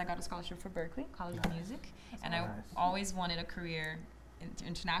U.S. because I got a scholarship for Berklee College of Music. And I always wanted a career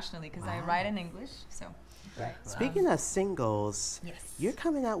internationally because I write in English. So, Speaking of singles, you're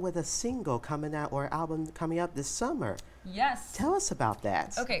coming out with a single or album coming up this summer. Yes. Tell us about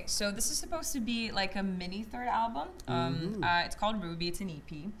that. Okay, so this is supposed to be like a mini third album. It's called Ruby. It's an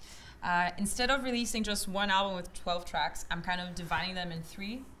EP. Instead of releasing just one album with 12 tracks, I'm kind of dividing them in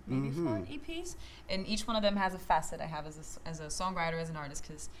 3, maybe 4 EPs. And each one of them has a facet I have as a songwriter, as an artist,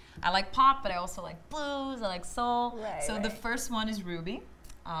 because I like pop, but I also like blues, I like soul. So the first one is Ruby.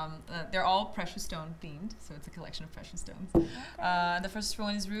 They're all Precious Stone themed, so it's a collection of precious stones. The first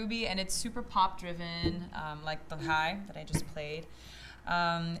one is Ruby, and it's super pop driven, like the High that I just played.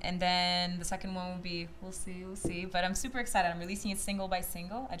 And then the second one will be, we'll see. But I'm super excited. I'm releasing it single by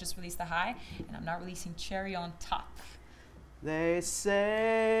single. I just released the High, and I'm not releasing Cherry on Top. They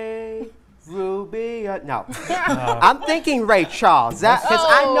say Ruby, no. I'm thinking Ray Charles, because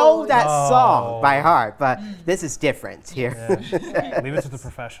I know that song by heart, but this is different here. Yeah. Leave it to the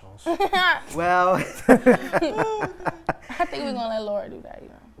professionals. Well, I think we're gonna let Laura do that. You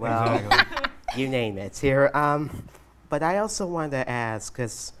know. Well, Exactly. you name it here. But I also wanted to ask,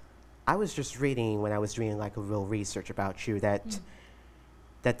 because I was just reading when I was doing like a real research about you, that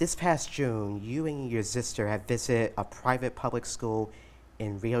this past June, you and your sister have visited a private public school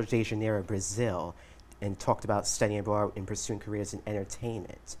in Rio de Janeiro, Brazil, and talked about studying abroad and pursuing careers in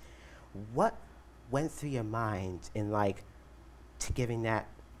entertainment. What went through your mind in like to giving that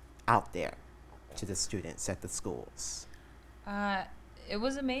out there to the students at the schools? It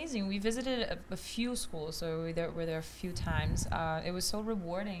was amazing. We visited a few schools, so we were there a few times. It was so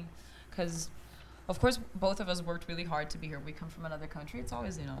rewarding because, of course, both of us worked really hard to be here. We come from another country. It's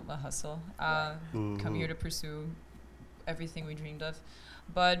always, you know, a hustle. Come here to pursue everything we dreamed of.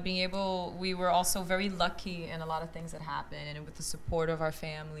 But we were also very lucky in a lot of things that happened, and with the support of our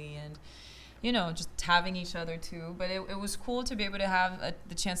family and, you know, just having each other too. But it was cool to be able to have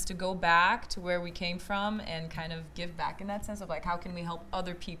the chance to go back to where we came from and kind of give back in that sense of like, how can we help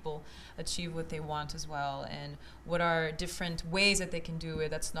other people achieve what they want as well? And what are different ways that they can do it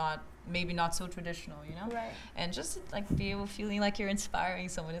that's maybe not so traditional, you know? Right. And just like feeling like you're inspiring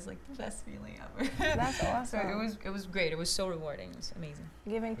someone is like the best feeling ever. That's awesome. So it was great. It was so rewarding. It was amazing.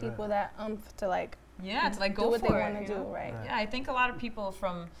 Giving people that to like to like do go what for they it, want to do, right? Yeah, I think a lot of people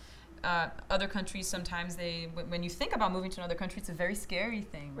from other countries, sometimes when you think about moving to another country, it's a very scary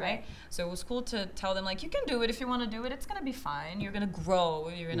thing, right? So it was cool to tell them like, you can do it if you want to do it. It's gonna be fine. You're gonna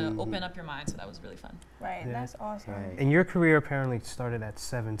grow. You're gonna open up your mind. So that was really fun. Right. Yeah. That's awesome. Right. And your career apparently started at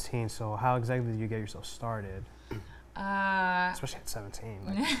 17. So how exactly did you get yourself started? Especially at 17.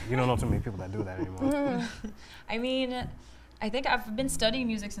 Like, you don't know too many people that do that anymore. I mean, I think I've been studying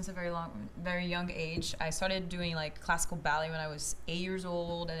music since a very young age. I started doing like classical ballet when I was 8 years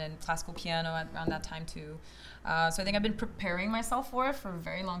old, and then classical piano around that time too. So I think I've been preparing myself for it for a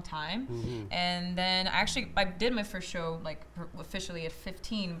very long time. And then I did my first show like officially at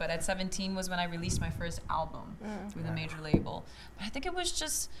 15, but at 17 was when I released my first album with a major label. But I think it was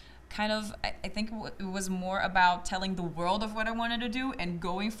just kind of, I think it was more about telling the world of what I wanted to do and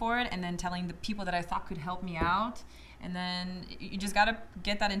going for it, and then telling the people that I thought could help me out. And then you just gotta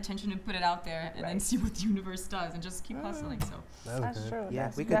get that intention and put it out there, and then see what the universe does, and just keep hustling. So that's true. Yeah,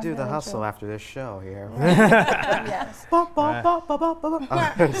 That's we could do the hustle true. after this show here. Yes. I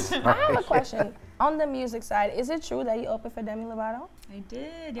I have a question. On the music side, is it true that you opened for Demi Lovato? I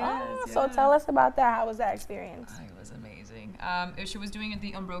did, yes. Oh, so tell us about that. How was that experience? It was amazing. She was doing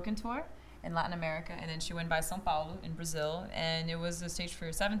the Unbroken tour in Latin America, and then she went by São Paulo in Brazil, and it was a stage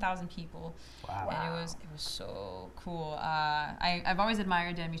for 7,000 people. Wow. And it was so cool. I've always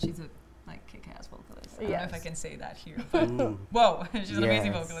admired Demi. She's a like kick-ass vocalist. I don't know if I can say that here, but whoa, she's an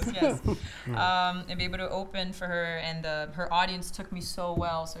amazing vocalist. Yes. And be able to open for her, and her audience took me so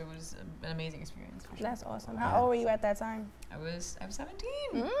well. So it was an amazing experience. For sure. That's awesome. How old were you at that time? I was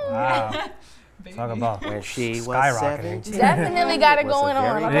 17. Wow. Talk about when she was skyrocketing. 17. Definitely got it going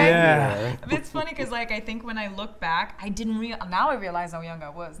on. Okay. Yeah. It's funny because like I think when I look back, I didn't now I realize how young I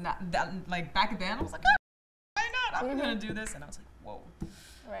was. Not that, like back then I was like, oh, why not? I'm gonna do this, and I was like, whoa.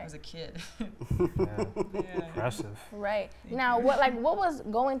 I was a kid. Impressive. Right. Now, what was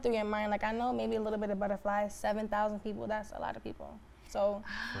going through your mind? Like, I know maybe a little bit of butterflies, 7,000 people, that's a lot of people. So,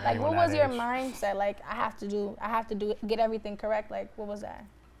 like, what was your mindset? Like, I have to get everything correct. Like, what was that?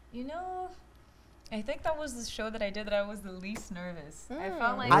 You know, I think that was the show that I did that I was the least nervous. I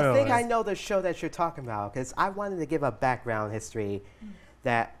felt like I think I know the show that you're talking about, because I wanted to give a background history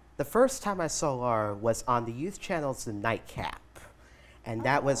that the first time I saw Laura was on the youth channel's The Nightcap. And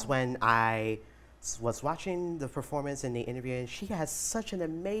that was when I was watching the performance and the interview, and she has such an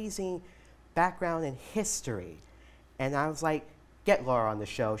amazing background in history. And I was like, get Laura on the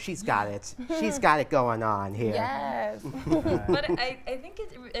show. She's got it. She's got it going on here. Yes. But I think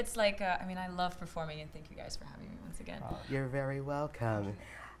it's like, I mean, I love performing, and thank you guys for having me once again. You're very welcome.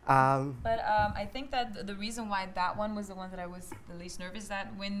 But I think that the reason why that one was the one that I was the least nervous,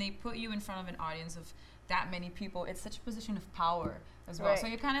 that when they put you in front of an audience of that many people, it's such a position of power as well. So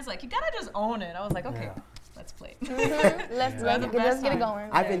you kind of like, you gotta just own it. I was like, okay, let's play. Let's get it going.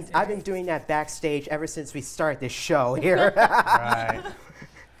 I've been doing that backstage ever since we started this show here. Right.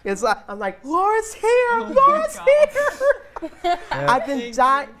 It's like, I'm like, Laura's here, Laura's here. I've been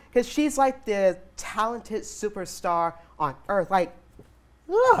dying, because she's like the talented superstar on earth. Like,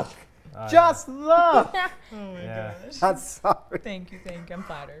 look, just look. Oh my gosh. I'm sorry. Thank you. I'm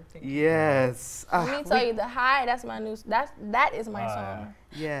flattered. Thank you. Yes. Let me tell you, The High, that's my new, that is my song.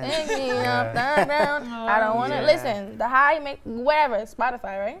 Yeah. Take me up, down. I don't want to listen. The high, make whatever.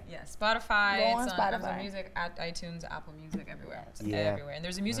 Spotify, right? Yeah, Spotify. Go on it's Spotify. Amazon Music, at iTunes, Apple Music, everywhere. It's Yeah. everywhere. And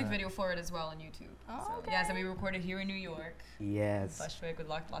there's a music video for it as well on YouTube. Oh, So, okay. yeah, so we recorded here in New York. Yes. Bushwick with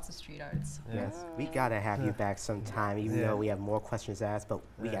lots of street arts. Yes. We gotta have you back sometime, even though we have more questions to ask, but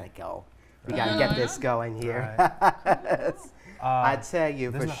we gotta go. We Right. gotta get this going here. Right. I tell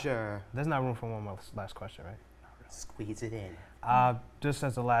you for not, sure. There's not room for one more last question, right? Squeeze it in. Just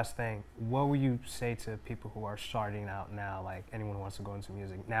as the last thing, what would you say to people who are starting out now, like anyone who wants to go into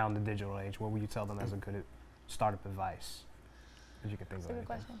music now in the digital age? What would you tell them as a good startup advice? If you could think of That's a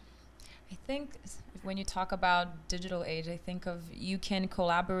good anything. question. I think when you talk about digital age, I think of you can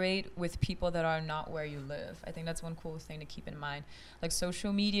collaborate with people that are not where you live. I think that's one cool thing to keep in mind. Like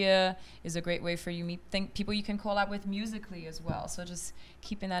social media is a great way for you meet people you can collab with musically as well. So just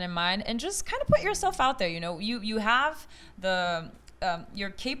keeping that in mind and just kind of put yourself out there. You know, you have the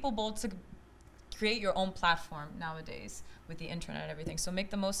you're capable to create your own platform nowadays with the internet and everything. So make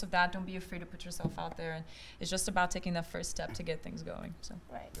the most of that. Don't be afraid to put yourself out there. And it's just about taking that first step to get things going. So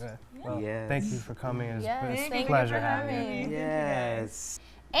Right. Yeah. Well, Yes. thank you for coming. It's Yes, been a thank you pleasure for having having you. me. Yes.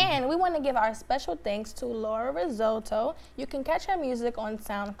 And we want to give our special thanks to Laura Rizzotto. You can catch her music on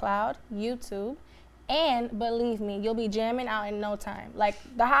SoundCloud, YouTube, and believe me, you'll be jamming out in no time. Like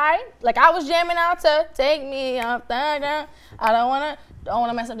the high, like I was jamming out to Take Me Up, down. I don't wanna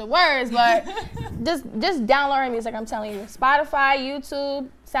mess up the words, but just download her music. I'm telling you, Spotify, YouTube,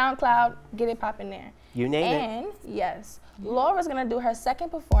 SoundCloud, get it popping there. You name it. And yes, Laura's gonna do her second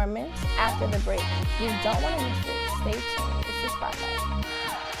performance after the break. You don't want to miss it. Stay tuned. It's the Spotlight.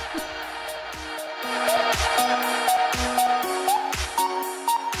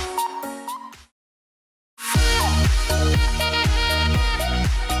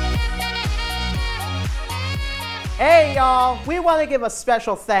 Hey y'all, we want to give a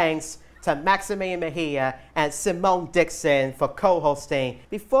special thanks to Maximilian Mejia and Simone Dixon for co-hosting.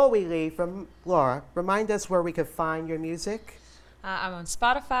 Before we leave, Laura, remind us where we can find your music. I'm on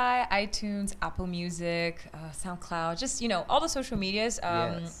Spotify, iTunes, Apple Music, SoundCloud, just, you know, all the social medias.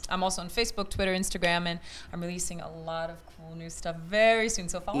 Yes. I'm also on Facebook, Twitter, Instagram, and I'm releasing a lot of cool new stuff very soon.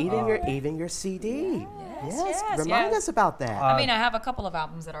 So follow me. Even your CD. Yes, Remind us about that. I mean, I have a couple of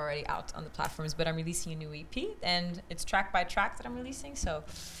albums that are already out on the platforms, but I'm releasing a new EP, and it's track by track that I'm releasing. So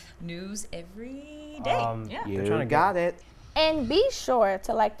news every day. You got it. And be sure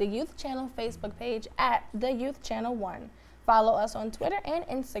to like the Youth Channel Facebook page at The Youth Channel 1. Follow us on Twitter and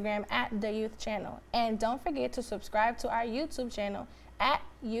Instagram at The Youth Channel. And don't forget to subscribe to our YouTube channel at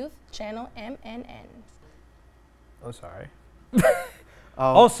Youth Channel MNN. Oh, sorry.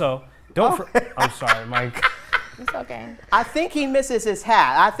 Also, I'm sorry, Mike. It's okay. I think he misses his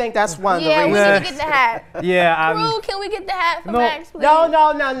hat. I think that's one of the Yeah, we reasons. need to get the hat. Yeah, Crew, can we get the hat for No. Max, please? No. hold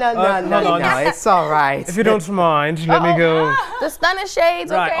on. It's all right. If you don't mind, let me go. The stunning shades,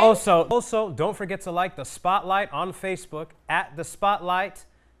 Right. okay? Also, don't forget to like the Spotlight on Facebook at the Spotlight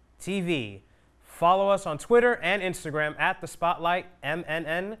TV. Follow us on Twitter and Instagram at the Spotlight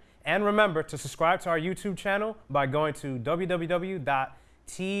MNN. And remember to subscribe to our YouTube channel by going to tinyurl.com.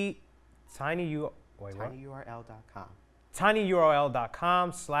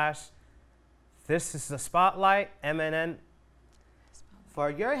 tinyurl.com/this is the Spotlight MNN. For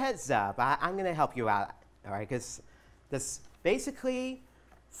your heads up, I'm going to help you out, all right? Because this basically,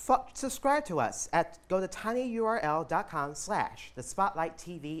 subscribe to us go to tinyurl.com/the Spotlight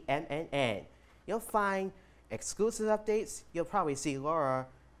TV MNN. You'll find exclusive updates. You'll probably see Laura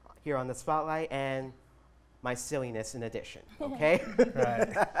here on the Spotlight and my silliness in addition, okay?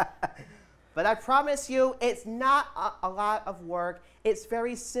 Right. But I promise you, it's not a lot of work. It's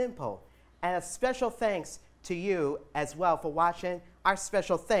very simple. And a special thanks to you as well for watching. Our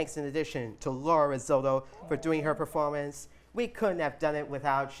special thanks in addition to Laura Rizzotto for doing her performance. We couldn't have done it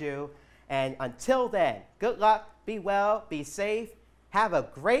without you. And until then, good luck, be well, be safe, have a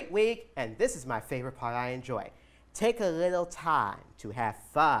great week. And this is my favorite part I enjoy. Take a little time to have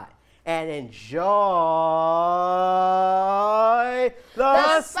fun and enjoy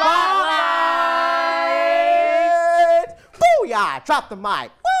the Spotlight! Booyah! Drop the mic.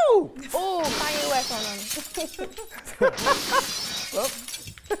 Woo! Ooh, Kanye West on them.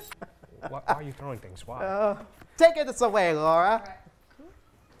 Why are you throwing things? Why? Take it away, Laura.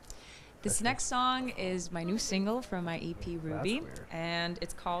 This next song is my new single from my EP Ruby, and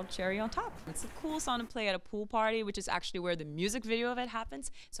it's called Cherry on Top. It's a cool song to play at a pool party, which is actually where the music video of it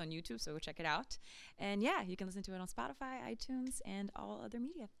happens. It's on YouTube, so go check it out. And yeah, you can listen to it on Spotify, iTunes, and all other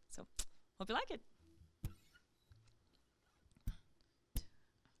media. So hope you like it.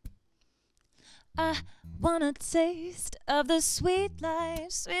 I want a taste of the sweet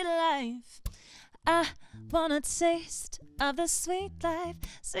life, sweet life. I want a taste of the sweet life,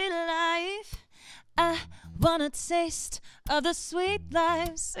 sweet life. I want a taste of the sweet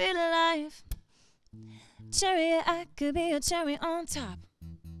life, sweet life. Cherry, I could be a cherry on top.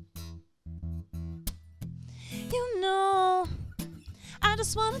 You know, I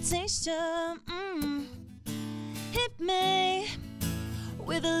just wanna taste you. Hit me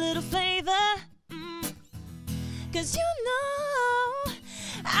with a little flavor. 'Cause you know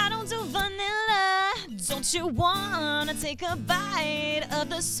I don't do vanilla. Don't you wanna take a bite of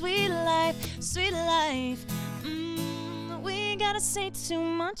the sweet life, sweet life? We ain't gotta say too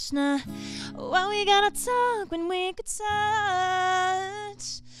much now. Why we gotta talk when we could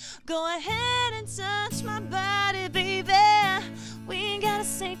touch? Go ahead and touch my body, baby. We ain't gotta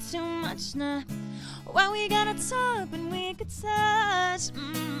say too much now. Why we gotta talk when we could touch?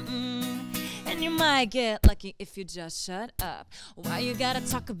 And you might get lucky if you just shut up. Why you gotta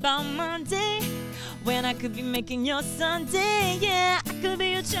talk about Monday when I could be making your Sunday? Yeah, I could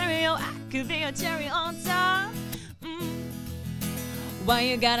be a cherry, oh, I could be a cherry on top. Why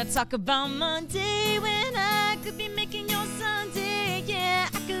you gotta talk about Monday when I could be making your Sunday? Yeah,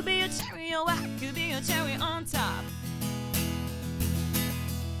 I could be a cherry, oh, I could be a cherry on top.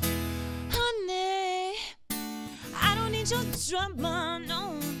 Honey, I don't need your drama,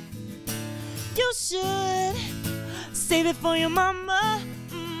 no. You should save it for your mama.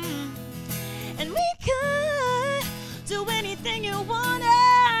 And we could do anything you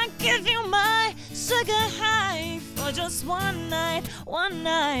wanna. Give you my sugar high for just one night, one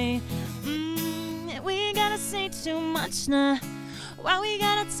night. We ain't gotta say too much now. Why we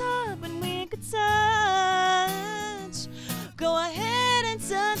gotta talk when we could touch? Go ahead and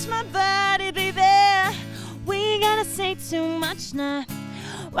touch my body, baby. We ain't gotta say too much now.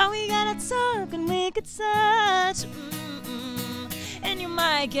 Why we gotta talk when we could touch? And you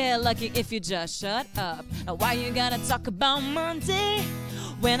might get lucky if you just shut up. Now why you gotta talk about Monday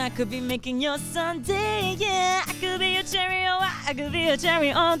when I could be making your Sunday? Yeah, I could be a cherry, oh, I could be a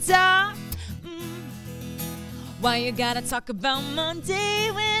cherry on top. Why you gotta talk about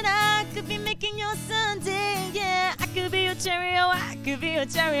Monday when I could be making your Sunday? Yeah, I could be a cherry, oh, I could be a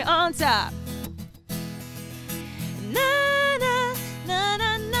cherry on top. Na na na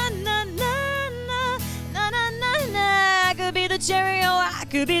na na na na na na na na. I could be the cherry, oh, I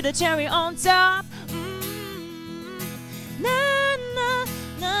could be the cherry on top. Na na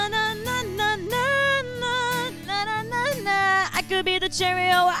na na na na na na na na na. I could be the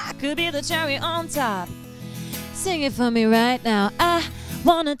cherry, oh, I could be the cherry on top. Sing it for me right now. I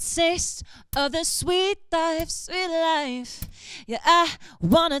want a taste of the sweet life, sweet life. Yeah, I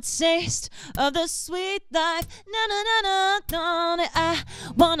want a taste of the sweet life. Na na na na na. I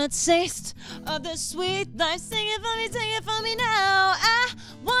want a taste of the sweet life. Sing it for me now. I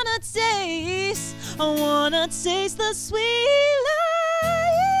wanna taste the sweet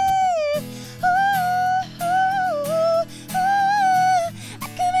life. Ooh, ooh, ooh. I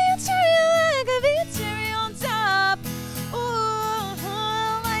could be a cherry, I could be a cherry on top. Ooh,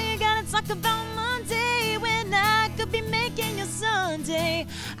 why you gotta talk about Monday when I could be making your Sunday?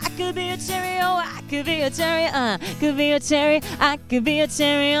 I could be a cherry, oh, I could be a cherry, could be a cherry, I could be a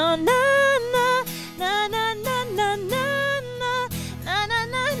cherry on na na na na na na na na na na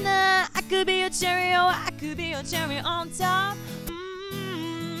na na. I could be a cherry, oh, I could be a cherry on top.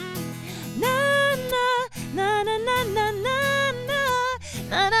 Na na na na na na na na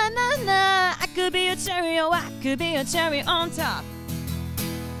na na na. I could be a cherry, oh, I could be a cherry on top.